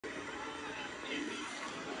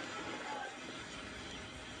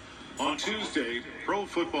On Tuesday, Pro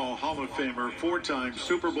Football Hall of Famer, four-time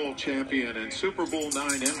Super Bowl champion, and Super Bowl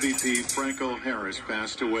IX MVP Franco Harris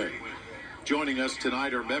passed away. Joining us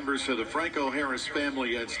tonight are members of the Franco Harris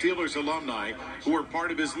family and Steelers alumni who were part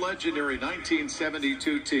of his legendary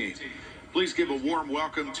 1972 team. Please give a warm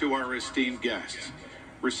welcome to our esteemed guests.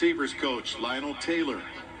 Receivers coach Lionel Taylor,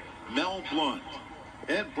 Mel Blount,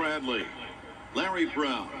 Ed Bradley, Larry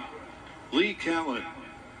Brown, Lee Callan,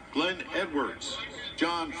 Glenn Edwards,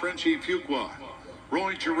 John Frenchie Fuqua,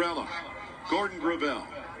 Roy Girella, Gordon Gravel,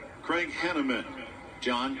 Craig Henneman,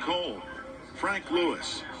 John Cole, Frank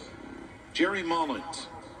Lewis, Jerry Mullins,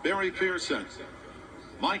 Barry Pearson,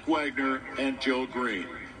 Mike Wagner, and Joe Green.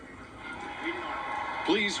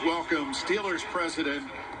 Please welcome Steelers President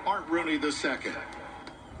Art Rooney II.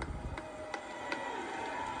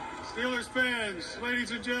 Steelers fans,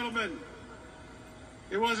 ladies and gentlemen,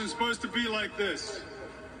 it wasn't supposed to be like this.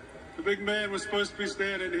 The big man was supposed to be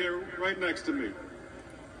standing here right next to me.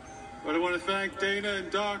 But I want to thank Dana and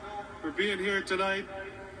Doc for being here tonight,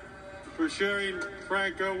 for sharing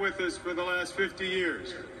Franco with us for the last 50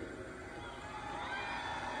 years.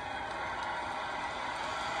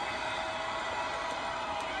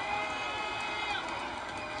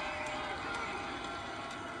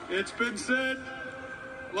 It's been said,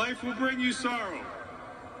 life will bring you sorrow,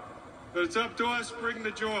 but it's up to us to bring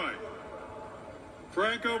the joy.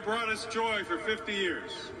 Franco brought us joy for 50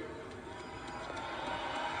 years.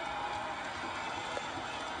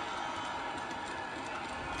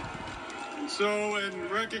 And so, in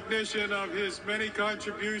recognition of his many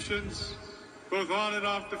contributions, both on and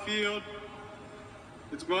off the field,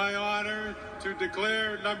 it's my honor to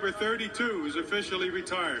declare number 32 is officially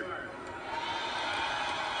retired.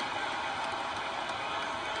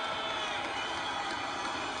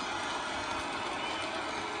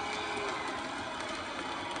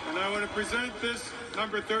 And I want to present this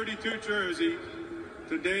number 32 jersey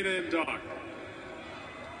to Dana and Doc.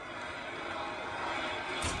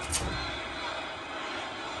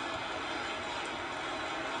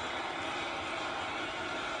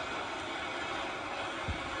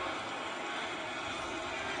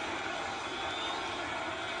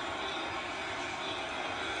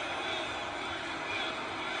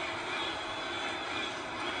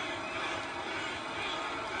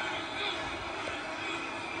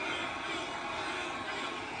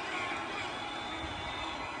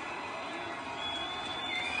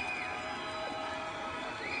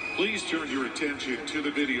 Please turn your attention to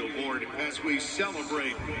the video board as we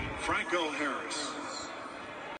celebrate Franco Harris.